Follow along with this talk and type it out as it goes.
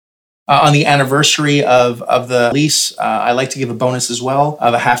On the anniversary of the lease, I like to give a bonus as well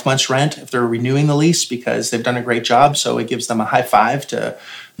of a half month's rent if they're renewing the lease because they've done a great job. So it gives them a high five to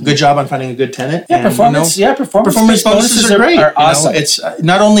good job on finding a good tenant. Yeah, performance bonuses are great. Are awesome. It's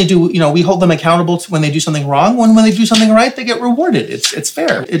not only do we hold them accountable when they do something wrong. When they do something right, they get rewarded. It's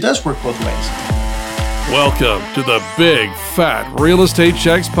fair. It does work both ways. Welcome to the Big Fat Real Estate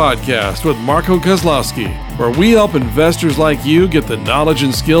Checks podcast with Marco Kozlowski, where we help investors like you get the knowledge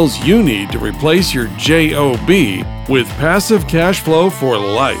and skills you need to replace your JOB with passive cash flow for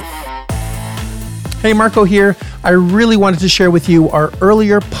life. Hey, Marco here. I really wanted to share with you our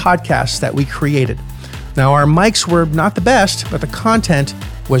earlier podcasts that we created. Now, our mics were not the best, but the content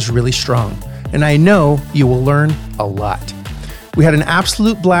was really strong, and I know you will learn a lot. We had an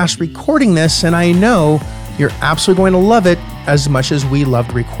absolute blast recording this, and I know you're absolutely going to love it as much as we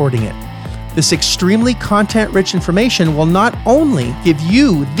loved recording it. This extremely content-rich information will not only give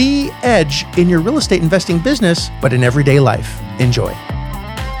you the edge in your real estate investing business, but in everyday life. Enjoy.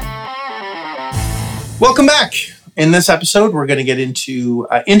 Welcome back. In this episode, we're going to get into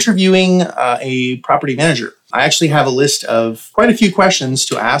interviewing a property manager. I actually have a list of quite a few questions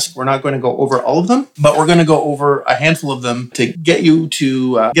to ask. We're not going to go over all of them, but we're going to go over a handful of them to get you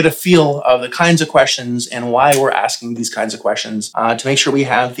to get a feel of the kinds of questions and why we're asking these kinds of questions to make sure we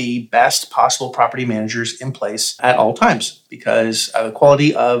have the best possible property managers in place at all times, because the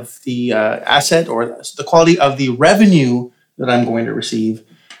quality of the asset or the quality of the revenue that I'm going to receive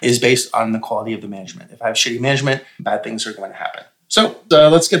is based on the quality of the management. If I have shitty management, bad things are going to happen. So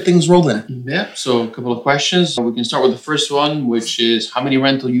let's get things rolling. Yeah, so a couple of questions. We can start with the first one, which is how many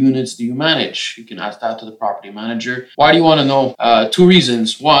rental units do you manage? You can ask that to the property manager. Why do you want to know? Two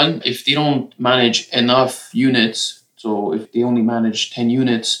reasons. One, if they don't manage enough units, so if they only manage 10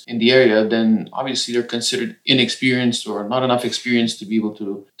 units in the area, then obviously they're considered inexperienced or not enough experience to be able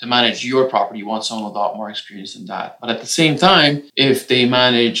to manage your property. You want someone with a lot more experience than that. But at the same time, if they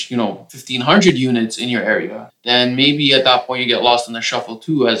manage, 1,500 units in your area, then maybe at that point you get lost in the shuffle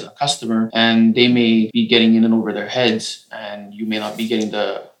too as a customer, and they may be getting in and over their heads, and you may not be getting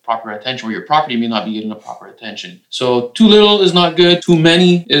the proper attention, or your property may not be getting the proper attention. So too little is not good. Too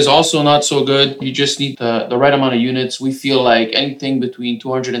many is also not so good. You just need the right amount of units. We feel like anything between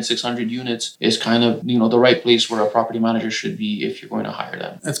 200 and 600 units is kind of, the right place where a property manager should be if you're going to hire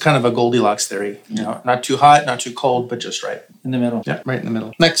them. It's kind of a Goldilocks theory. Not too hot, not too cold, but just right. In the middle. Yeah, right in the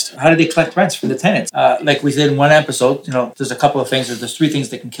middle. Next. How do they collect rents from the tenants? Like we did in one episode, there's a couple of things. There's three things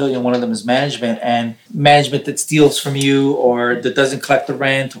that can kill you, and one of them is management. And management that steals from you or that doesn't collect the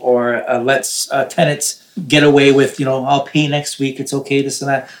rent or lets tenants get away with, I'll pay next week. It's okay, this and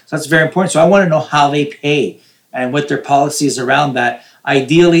that. So that's very important. So I want to know how they pay and what their policy is around that.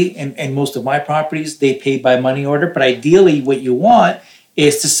 Ideally, in most of my properties, they pay by money order. But ideally, what you want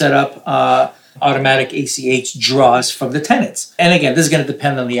is to set up automatic ACH draws from the tenants. And again, this is going to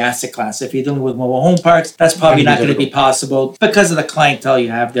depend on the asset class. If you're dealing with mobile home parks, that's probably not going to be possible because of the clientele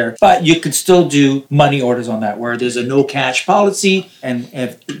you have there. But you could still do money orders on that, where there's a no cash policy. And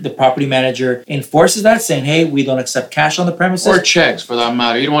if the property manager enforces that, saying, hey, we don't accept cash on the premises. Or checks, for that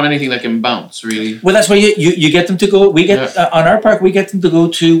matter. You don't want anything that can bounce, really. Well, that's why you get them to go. We get on our park, we get them to go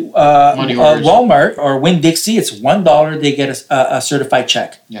to Walmart or Winn-Dixie. It's $1. They get a certified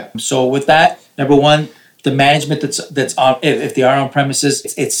check. Yeah. So with that, number one, the management that's on, if they are on premises,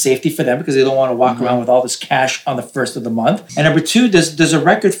 it's safety for them because they don't want to walk around with all this cash on the first of the month. And number two, there's a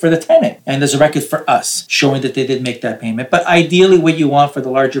record for the tenant and there's a record for us showing that they did make that payment. But ideally, what you want for the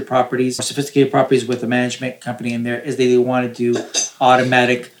larger properties, sophisticated properties with a management company in there, is they want to do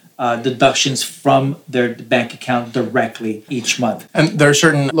automatic deductions from their bank account directly each month. And there are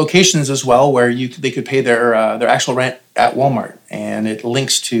certain locations as well where they could pay their actual rent at Walmart, and it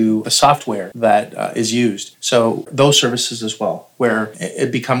links to the software that is used. So those services as well, where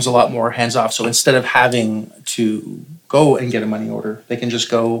it becomes a lot more hands-off. So instead of having to go and get a money order, they can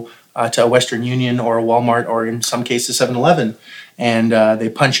just go to a Western Union or a Walmart or in some cases 7-Eleven, and they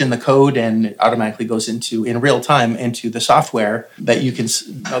punch in the code and it automatically goes in real time into the software that you can,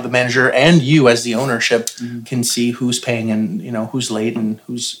 the manager and you as the ownership can see who's paying and who's late and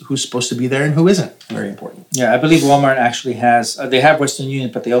who's supposed to be there and who isn't. Very important. Yeah, I believe Walmart actually has, they have Western Union,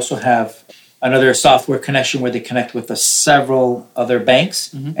 but they also have another software connection where they connect with several other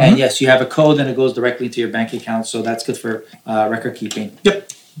banks. And yes, you have a code and it goes directly to your bank account. So that's good for record keeping. Yep.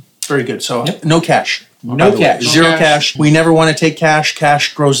 Very good. So no cash. No cash. Zero cash. We never want to take cash.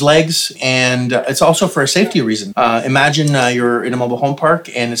 Cash grows legs. And it's also for a safety reason. Imagine you're in a mobile home park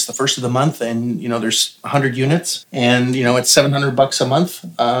and it's the first of the month and, there's 100 units and, it's $700 a month.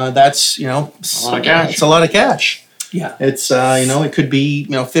 That's, a lot of cash. It's a lot of cash. Yeah. It's, it could be,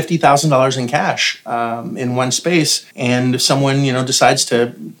 $50,000 in cash in one space. And if someone, decides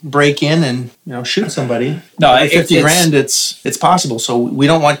to break in and, shoot somebody, No, for 50 grand, it's possible. So we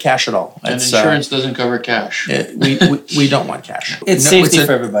don't want cash at all. And insurance doesn't cover cash. We don't want cash. It's safety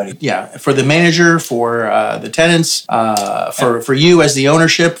for everybody. Yeah, for the manager, for the tenants, for you as the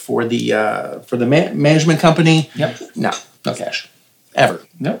ownership, for the management company. Yep. No cash, ever.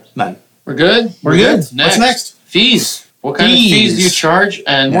 Nope. None. We're good? We're good. Next. What's next? Fees. What kind of fees do you charge?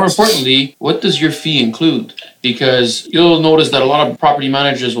 And more importantly, what does your fee include? Because you'll notice that a lot of property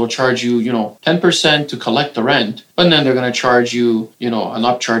managers will charge you, 10% to collect the rent, but then they're going to charge you, an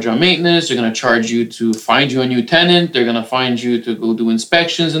upcharge on maintenance. They're going to charge you to find you a new tenant. They're going to find you to go do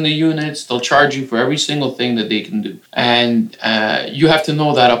inspections in the units. They'll charge you for every single thing that they can do. And you have to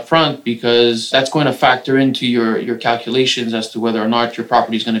know that up front, because that's going to factor into your calculations as to whether or not your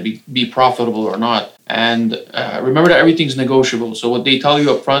property is going to be profitable or not. And remember that everything's negotiable. So what they tell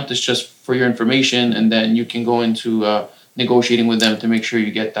you up front is just for your information, and then you can go into negotiating with them to make sure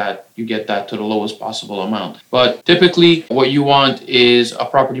you get that to the lowest possible amount. But typically what you want is a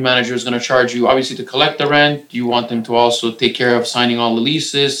property manager is going to charge you, obviously, to collect the rent. You want them to also take care of signing all the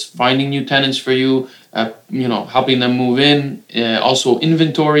leases, finding new tenants for you, helping them move in, also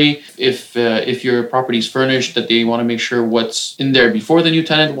inventory. If your property is furnished, that they want to make sure what's in there before the new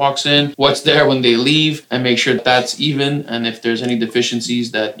tenant walks in, what's there when they leave, and make sure that's even. And if there's any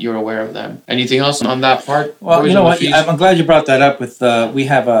deficiencies, that you're aware of them. Anything else on that part? Well, you know what? I'm glad you brought that up. We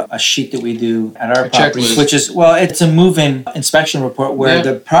have a sheet that we do at our property, which is, it's a move-in inspection report where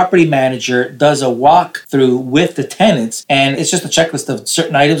the property manager does a walkthrough with the tenants, and it's just a checklist of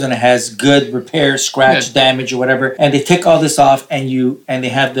certain items, and it has good, repair, scratch, damage, or whatever, and they tick all this off, and they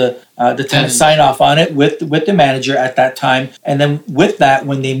have the tenant sign off on it with the manager at that time. And then with that,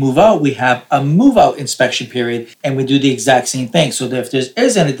 when they move out, we have a move out inspection period, and we do the exact same thing. So that if there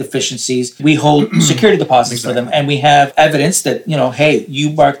is any deficiencies, we hold security deposits for them, and we have evidence that, hey,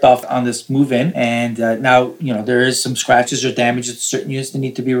 you marked off on this move in, and now, there is some scratches or damages to certain units that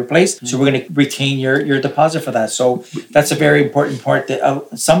need to be replaced. So we're going to retain your deposit for that. So that's a very important part that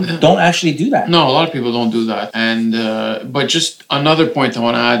some don't actually do that. No, a lot of people don't do that. And but just another point I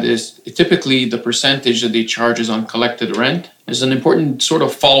want to add is typically the percentage that they charge is on collected rent. There's an important sort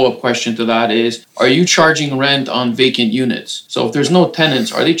of follow-up question to that is, are you charging rent on vacant units? So if there's no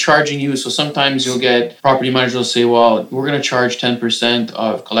tenants, are they charging you? So sometimes you'll get property managers will say, well, we're going to charge 10%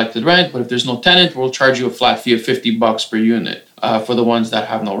 of collected rent, but if there's no tenant, we'll charge you a flat fee of $50 per unit. For the ones that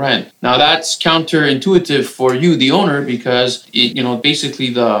have no rent. Now that's counterintuitive for you, the owner, because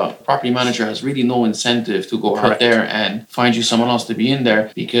basically the property manager has really no incentive to go out there and find you someone else to be in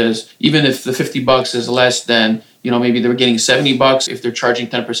there, because even if the $50 is less than, maybe they're getting $70 if they're charging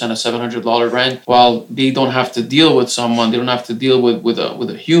 10% of $700 rent. Well, they don't have to deal with someone. They don't have to deal with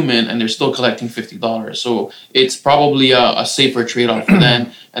a human, and they're still collecting $50. So it's probably a safer trade-off for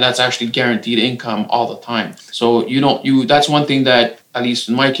them, and that's actually guaranteed income all the time. So that's one thing that, at least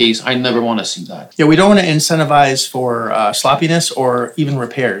in my case, I never want to see that. Yeah, we don't want to incentivize for sloppiness or even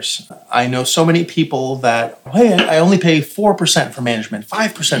repairs. I know so many people that, hey, I only pay 4% for management,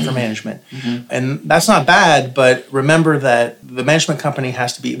 5% for management. Mm-hmm. And that's not bad, but remember that the management company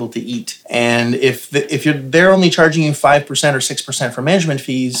has to be able to eat. And if they're only charging you 5% or 6% for management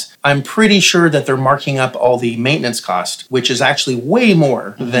fees, I'm pretty sure that they're marking up all the maintenance cost, which is actually way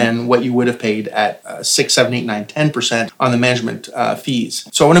more than what you would have paid at 6, 7, 8, 9, 10% on the management fees.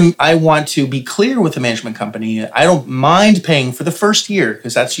 So I want to be clear with the management company. I don't mind paying for the first year,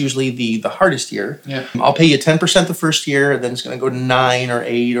 because that's usually the hardest year. Yeah. I'll pay you 10% the first year, then it's going to go to 9 or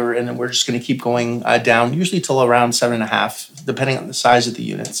 8, and then we're just going to keep going down, usually till around 7.5, depending on the size of the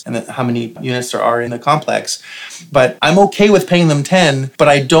units and how many units there are in the complex. But I'm okay with paying them 10, but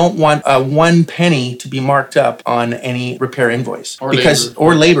I don't want 1 penny to be marked up on any repair invoice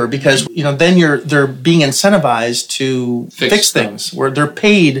or labor, because then they're being incentivized to fix things, where they're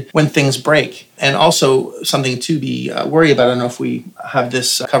paid when things break. And also something to be worried about. I don't know if we have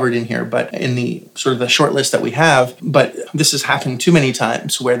this covered in here, but in the sort of the short list that we have, but this has happened too many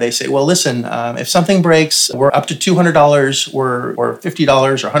times where they say, well, listen, if something breaks, we're up to $200 or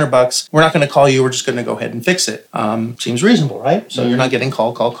 $50 or $100, we're not going to call you. We're just going to go ahead and fix it. Seems reasonable, right? So you're not getting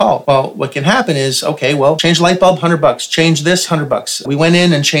call. Well, what can happen is, okay, well, change the light bulb, $100, change this, $100. We went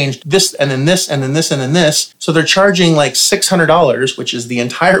in and changed this, and then this, and then this, and then this. So they're charging like $600, which is the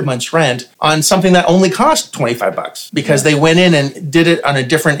entire month's rent, on something that only cost $25 because they went in and did it on a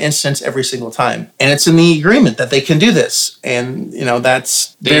different instance every single time. And it's in the agreement that they can do this. And,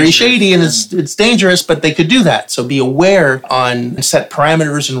 that's very shady and it's dangerous, but they could do that. So be aware on set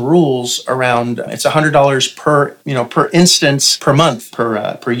parameters and rules around, it's $100 per instance per month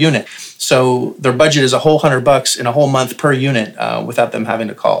per unit. So their budget is a whole $100 in a whole month per unit without them having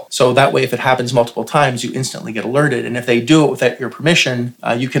to call. So that way, if it happens multiple times, you instantly get alerted. And if they do it without your permission,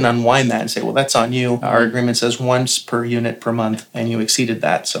 you can unwind that and say, well, that's on you. Our agreement says once per unit per month, and you exceeded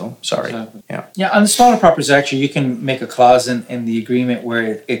that. So sorry. Exactly. Yeah, on the smaller properties, actually, you can make a clause in the agreement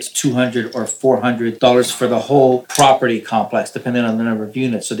where it's $200 or $400 for the whole property complex, depending on the number of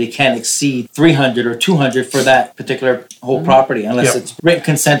units. So they can't exceed $300 or $200 for that particular whole property, unless it's written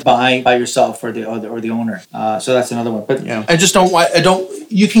consent by yourself or the owner. So that's another one. But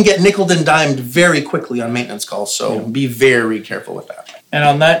you can get nickeled and dimed very quickly on maintenance calls. So be very careful with that. And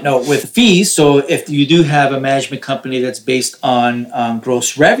on that note, with fees, so if you do have a management company that's based on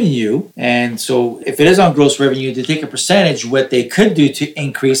gross revenue, and so if it is on gross revenue, to take a percentage, what they could do to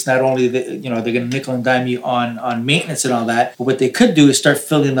increase, not only they're going to nickel and dime you on maintenance and all that, but what they could do is start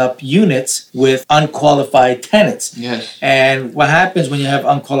filling up units with unqualified tenants. Yes. And what happens when you have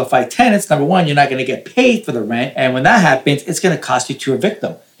unqualified tenants, number one, you're not going to get paid for the rent. And when that happens, it's going to cost you to evict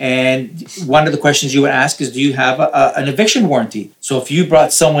them. And one of the questions you would ask is, do you have an eviction warranty? So if you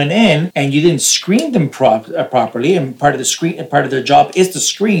brought someone in and you didn't screen them properly, and part of their job is to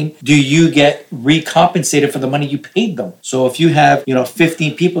screen, do you get recompensated for the money you paid them? So if you have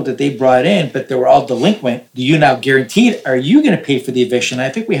 15 people that they brought in, but they were all delinquent, do you now guaranteed? Are you going to pay for the eviction? I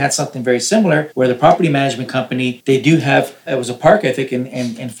think we had something very similar where the property management company, they do have, it was a park, I think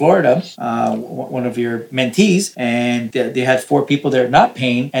in Florida, one of your mentees, and they had 4 people there not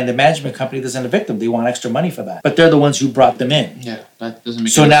paying. And the management company doesn't evict them. They want extra money for that. But they're the ones who brought them in. Yeah, that doesn't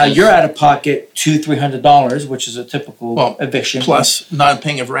make so any now sense. you're out of pocket $200-$300, which is a typical eviction. Plus not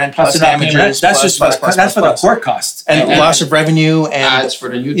paying of rent, plus not paying rent. damages. That's that's for the court costs. And loss of revenue. And ads for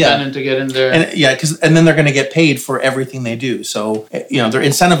the new tenant to get in there. And then they're going to get paid for everything they do. So, they're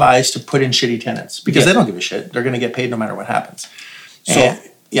incentivized to put in shitty tenants because they don't give a shit. They're going to get paid no matter what happens.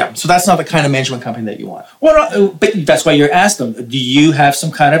 So that's not the kind of management company that you want. Well, but that's why you're asked them, do you have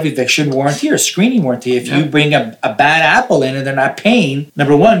some kind of eviction warranty or screening warranty? If you bring a bad apple in and they're not paying,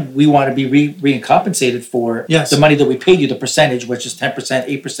 number one, we want to be recompensated for the money that we paid you, the percentage, which is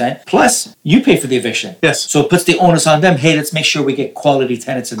 10%, 8%, plus you pay for the eviction. Yes. So it puts the onus on them, hey, let's make sure we get quality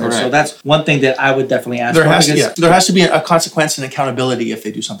tenants in there. Correct. So that's one thing that I would definitely ask there has to be a consequence and accountability if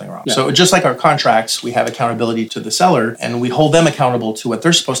they do something wrong. Yeah. So just like our contracts, we have accountability to the seller and we hold them accountable to what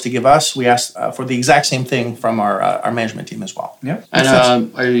they're supposed to give us. We ask for the exact same thing from our management team as well. Yeah.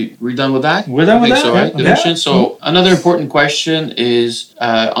 And are we done with that? We're done with that. So, right? Yeah. So another important question is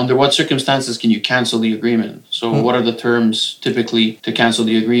under what circumstances can you cancel the agreement? So what are the terms typically to cancel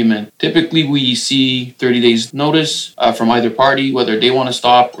the agreement? Typically we see 30 days notice from either party, whether they want to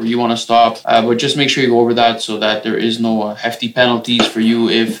stop or you want to stop. But just make sure you go over that so that there is no hefty penalties for you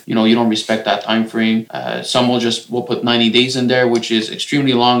if you don't respect that time frame. Some will put 90 days in there, which is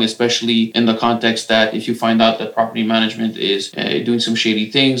extremely long, especially in the context that if you find out that property management is doing some shady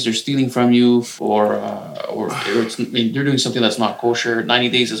things, they're stealing from you, or they're doing something that's not kosher. 90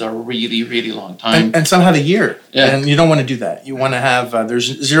 days is a really, really long time. And some have a year. Yeah. And you don't want to do that. You want to have, there's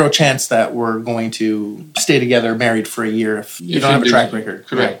zero chance that we're going to stay together married for a year if you don't have a track record.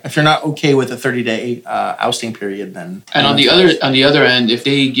 Correct. If you're not okay with a 30-day ousting period, then... And on the other end, if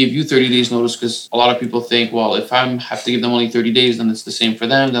they give you 30 days notice, because a lot of people think, well, if I have to give them only 30 days, then it's the same for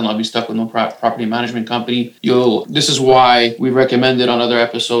them, then I'll be stuck with no property management company. This is why we recommended on other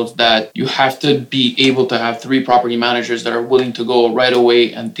episodes that you have to be able to have 3 property managers that are willing to go right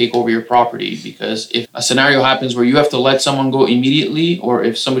away and take over your property, because if a scenario happens where you have to let someone go immediately, or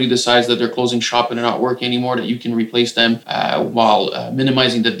if somebody decides that they're closing shop and they're not working anymore, that you can replace them while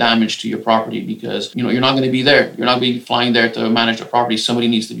minimizing the damage to your property, because you're not going to be there. You're not going to be flying there to manage the property. Somebody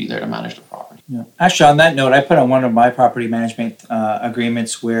needs to be there to manage the property. Yeah. Actually, on that note, I put on one of my property management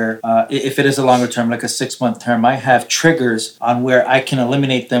agreements where if it is a longer term, like a 6-month term, I have triggers on where I can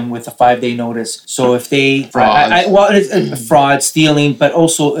eliminate them with a 5-day notice. So if they it's fraud, stealing, but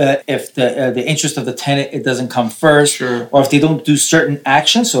also if the interest of the tenant it doesn't come first, sure. Or if they don't do certain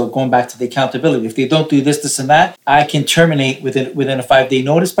actions. So going back to the accountability, if they don't do this, and that, I can terminate within a 5-day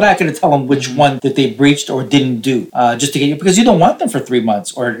notice. But I can tell them which one that they breached or didn't do, just to get you, because you don't want them for 3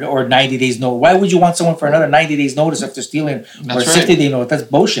 months or 90 days no Why would you want someone for another 90 days notice if they're stealing or That's 60 day notice? That's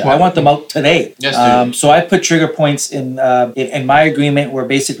bullshit. I want them out today. Yes, so I put trigger points in my agreement. We're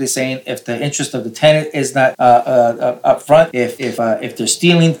basically saying if the interest of the tenant is not up front, if they're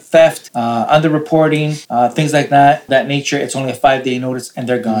stealing, theft, underreporting, things like that nature, it's only a 5-day notice and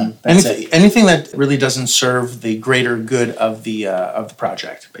they're gone. That's it. Anything that really doesn't serve the greater good of the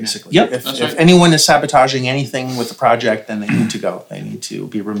project, basically. Yep. If anyone is sabotaging anything with the project, then they need to go. They need to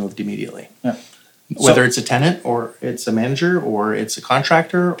be removed immediately. Yeah. Whether it's a tenant or it's a manager or it's a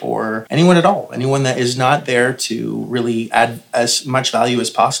contractor or anyone at all, anyone that is not there to really add as much value as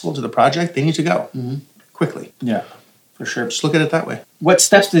possible to the project, they need to go quickly. Yeah, for sure. Just look at it that way. What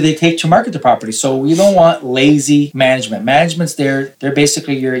steps do they take to market the property? So we don't want lazy management. Management's there. They're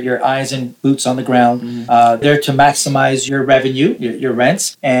basically your eyes and boots on the ground. They're to maximize your revenue, your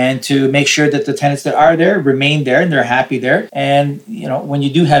rents, and to make sure that the tenants that are there remain there and they're happy there. And, when you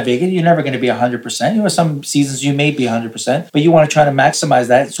do have vacant, you're never going to be 100%. Some seasons you may be 100%, but you want to try to maximize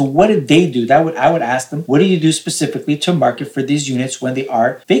that. So what did they do? I would ask them, what do you do specifically to market for these units when they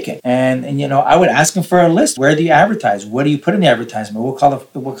are vacant? And I would ask them for a list. Where do you advertise? What do you put in the advertisement? What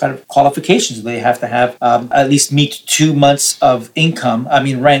kind of qualifications do they have to have? At least meet 2 months of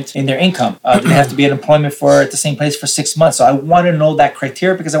rent in their income. Do they have to be in employment at the same place for 6 months? So I want to know that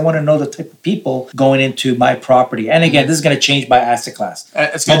criteria because I want to know the type of people going into my property. And again, this is going to change by asset class.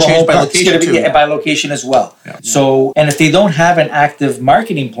 It's going to change by location too. By location as well. Yeah. So, and if they don't have an active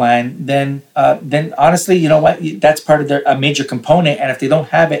marketing plan, then honestly, you know what? That's part of a major component. And if they don't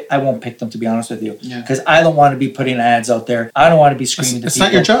have it, I won't pick them, to be honest with you, because I don't want to be putting ads out there. I don't want to be screaming to people. It's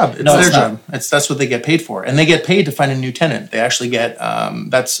not your job. It's their job. That's what they get paid for, and they get paid to find a new tenant. They actually get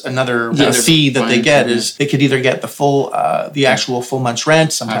that's another fee that they get is they could either get the full, the actual full month's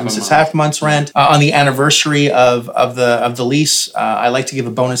rent. Sometimes it's half month's rent on the anniversary of the lease. I like to give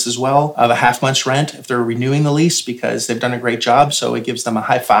a bonus as well of a half month's rent if they're renewing the lease because they've done a great job. So it gives them a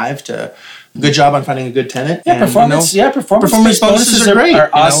high five to. Good job on finding a good tenant. Yeah, performance bonuses are great. Are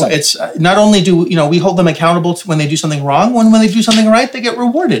awesome. It's not only do we hold them accountable when they do something wrong. When they do something right, they get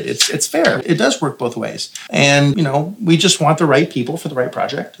rewarded. It's fair. It does work both ways. And we just want the right people for the right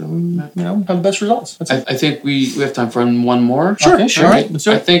project. And, have the best results. I think we have time for one more. Sure. Okay, sure. All right.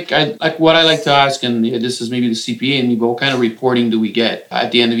 I think what I like to ask, and this is maybe the CPA and me, but what kind of reporting do we get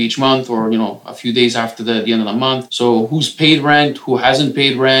at the end of each month, or a few days after the end of the month? So who's paid rent? Who hasn't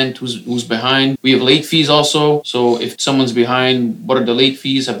paid rent? Who's behind? We have late fees also. So if someone's behind, what are the late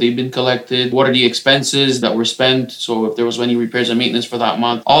fees? Have they been collected? What are the expenses that were spent? So if there was any repairs and maintenance for that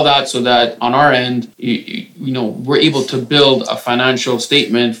month, all that, so that on our end, we're able to build a financial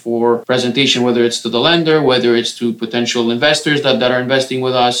statement for presentation, whether it's to the lender, whether it's to potential investors that are investing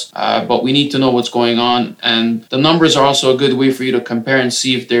with us. But we need to know what's going on. And the numbers are also a good way for you to compare and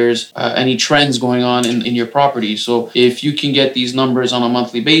see if there's any trends going on in your property. So if you can get these numbers on a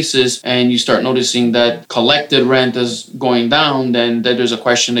monthly basis and you start noticing that collected rent is going down, then there's a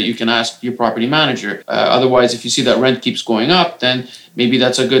question that you can ask your property manager. Otherwise, if you see that rent keeps going up, then maybe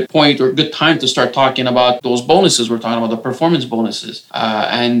that's a good point or good time to start talking about those bonuses we're talking about, the performance bonuses.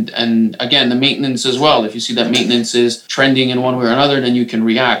 And again, the maintenance as well. If you see that maintenance is trending in one way or another, then you can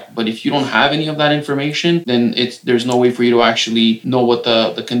react. But if you don't have any of that information, then there's no way for you to actually know what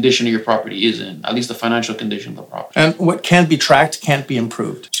the condition of your property is in, at least the financial condition of the property. And what can't be tracked can't be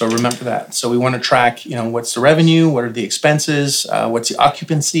improved. So remember that. So we want to track, what's the revenue? What are the expenses? What's the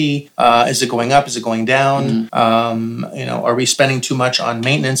occupancy? Is it going up? Is it going down? Are we spending too much on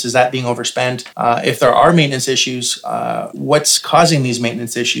maintenance? Is that being overspent? If there are maintenance issues, what's causing these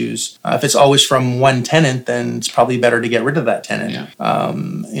maintenance issues? If it's always from one tenant, then it's probably better to get rid of that tenant.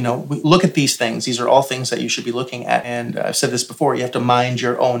 We look at these things. These are all things that you should be looking at. And I've said this before, you have to mind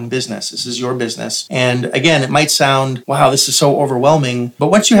your own business. This is your business. And again, it might sound, wow, this is so overwhelming. But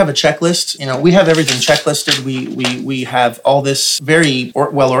once you have a checklist, we have everything checklisted. We have all this very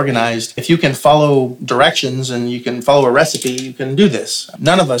well organized. If you can follow directions and you can follow a recipe, you can do this.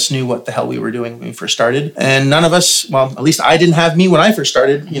 None of us knew what the hell we were doing when we first started. And none of us, well, at least I didn't have me when I first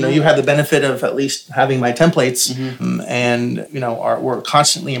started. You had the benefit of at least having my templates. And, we're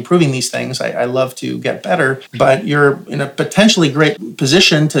constantly improving these things. I love to get better, but you're in a potentially great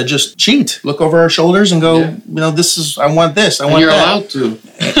position to just cheat, look over our shoulders and go, I want this, I want you're that. Allowed to.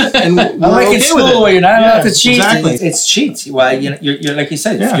 And like in school where you're not allowed to cheat. Exactly. It's cheats. Why you're like you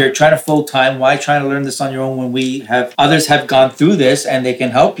said, if you're trying to full time, why trying to learn this on your own when others have gone through this and they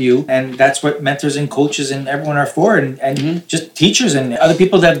can help you. And that's what mentors and coaches and everyone are for, and just teachers and other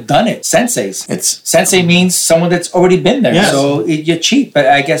people that have done it. Senseis. Sensei means someone that's already been there. Yes. So you cheat. But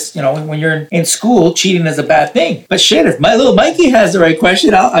I guess, when you're in school, cheating is a bad thing. But shit, if my little Mikey has the right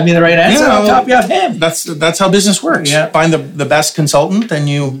question, the right answer, I'll copy off him. That's how business works. Yeah. Find the best consultant and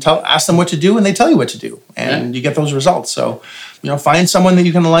you ask them what to do and they tell you what to do. And you get those results. So, find someone that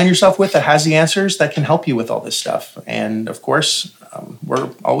you can align yourself with that has the answers that can help you with all this stuff. And of course, we're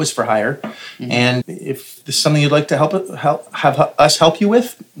always for hire. And if this is something you'd like to have us help you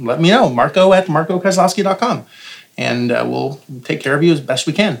with, let me know. Marco at marcokozlowski.com. And we'll take care of you as best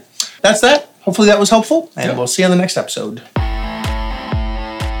we can. That's that. Hopefully that was helpful. And we'll see you on the next episode.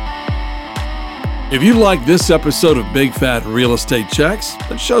 If you like this episode of Big Fat Real Estate Checks,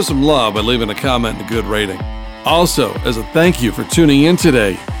 then show some love by leaving a comment and a good rating. Also, as a thank you for tuning in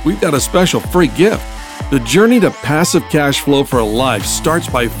today, we've got a special free gift. The journey to passive cash flow for a life starts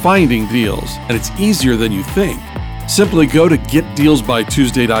by finding deals, and it's easier than you think. Simply go to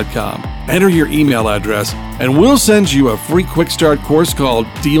getdealsbytuesday.com, enter your email address, and we'll send you a free quick start course called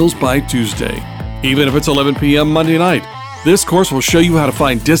Deals by Tuesday. Even if it's 11 p.m. Monday night, this course will show you how to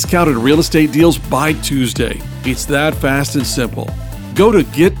find discounted real estate deals by Tuesday. It's that fast and simple. Go to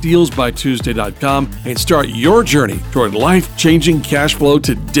getdealsbytuesday.com and start your journey toward life-changing cash flow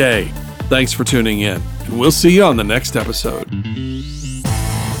today. Thanks for tuning in, and we'll see you on the next episode.